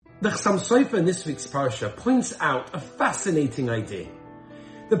The Chassam Sofer in this week's parsha points out a fascinating idea.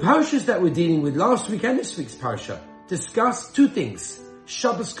 The parshas that we're dealing with last week and this week's parsha discuss two things,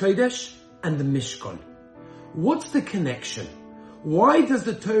 Shabbos Kodesh and the Mishkan. What's the connection? Why does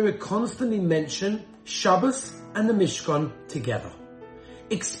the Torah constantly mention Shabbos and the Mishkan together?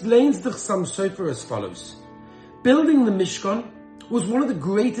 Explains the Chassam Sofer as follows. Building the Mishkan was one of the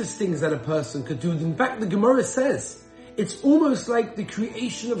greatest things that a person could do. In fact, the Gemara says it's almost like the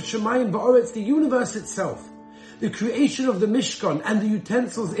creation of Shemayim Ba'aretz, the universe itself. The creation of the Mishkan and the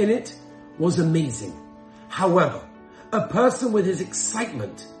utensils in it was amazing. However, a person with his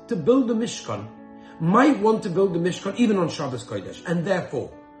excitement to build the Mishkan might want to build the Mishkan even on Shabbos Kodesh, and therefore,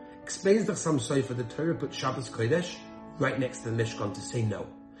 explains the Chassam Sofer, the Torah put Shabbos Kodesh right next to the Mishkan to say no.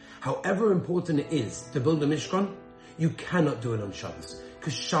 However important it is to build a Mishkan, you cannot do it on Shabbos,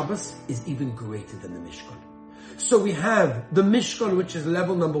 because Shabbos is even greater than the Mishkan. So we have the Mishkan, which is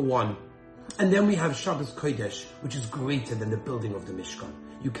level number 1, and then we have Shabbos Kodesh, which is greater than the building of the Mishkan.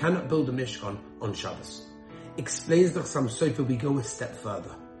 You cannot build a Mishkan on Shabbos. Explains the Chassam Sofer, we go a step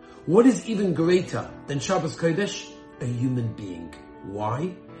further. What is even greater than Shabbos Kodesh? A human being.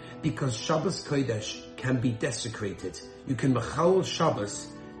 Why? Because Shabbos Kodesh can be desecrated. You can machal Shabbos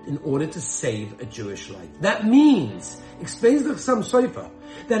in order to save a Jewish life. That means, explains the Chassam Sofer,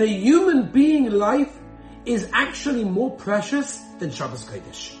 that a human being life is actually more precious than Shabbos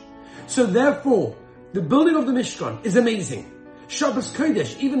Kodesh. So therefore, the building of the Mishkan is amazing. Shabbos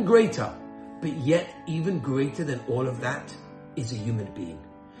Kodesh, even greater. But yet, even greater than all of that is a human being.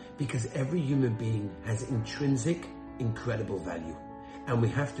 Because every human being has intrinsic, incredible value. And we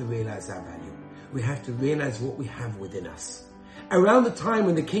have to realize our value. We have to realize what we have within us. Around the time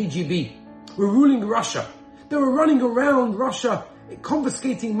when the KGB were ruling Russia, they were running around Russia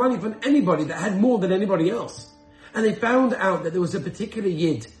confiscating money from anybody that had more than anybody else. And they found out that there was a particular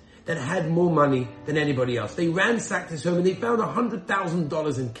Yid that had more money than anybody else. They ransacked his home and they found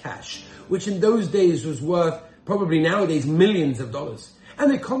 $100,000 in cash, which in those days was worth probably nowadays millions of dollars.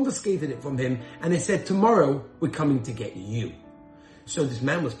 And they confiscated it from him and they said, tomorrow we're coming to get you. So this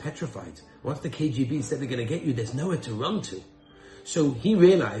man was petrified. Once the KGB said they're going to get you, there's nowhere to run to. So he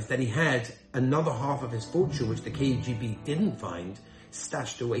realized that he had another half of his fortune, which the KGB didn't find,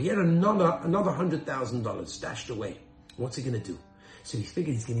 stashed away. He had another $100,000 stashed away. What's he going to do? So he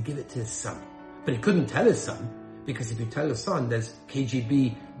figured he's going to give it to his son. But he couldn't tell his son, because if you tell his son, there's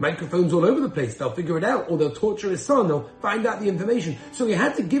KGB microphones all over the place. They'll figure it out, or they'll torture his son. They'll find out the information. So he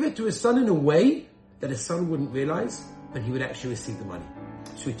had to give it to his son in a way that his son wouldn't realize, but he would actually receive the money.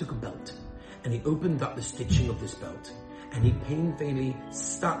 So he took a belt, and he opened up the stitching of this belt, and he painfully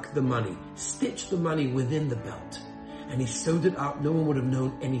stuck the money, stitched the money within the belt, and he sewed it up. No one would have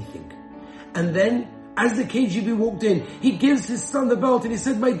known anything. And then, as the KGB walked in, he gives his son the belt, and he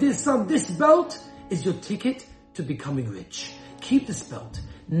said, my dear son, this belt is your ticket to becoming rich. Keep this belt.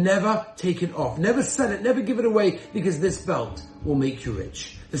 Never take it off. Never sell it. Never give it away, because this belt will make you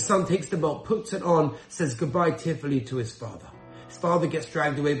rich. The son takes the belt, puts it on, says goodbye tearfully to his father. His father gets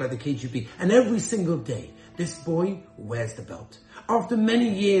dragged away by the KGB, and every single day, this boy wears the belt. After many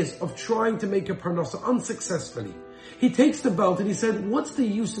years of trying to make a parnasa unsuccessfully, he takes the belt and he said, what's the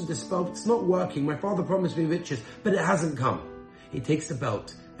use of this belt? It's not working. My father promised me riches, but it hasn't come. He takes the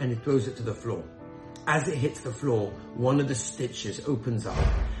belt and he throws it to the floor. As it hits the floor, one of the stitches opens up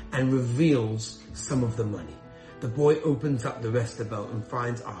and reveals some of the money. The boy opens up the rest of the belt and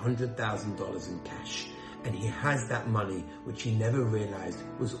finds $100,000 in cash. And he has that money, which he never realized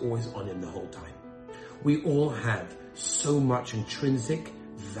was always on him the whole time. We all have so much intrinsic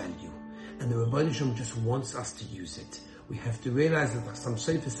value, and the Rebbeinu Shalom just wants us to use it. We have to realize that, like Chassam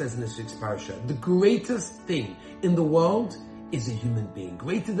Sofer says in this week's parasha, the greatest thing in the world is a human being,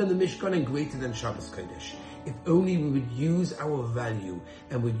 greater than the Mishkan and greater than Shabbos Kodesh. If only we would use our value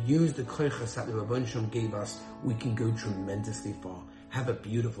and would use the koiches that the Rebbeinu Shalom gave us, we can go tremendously far. Have a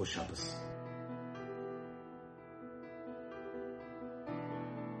beautiful Shabbos.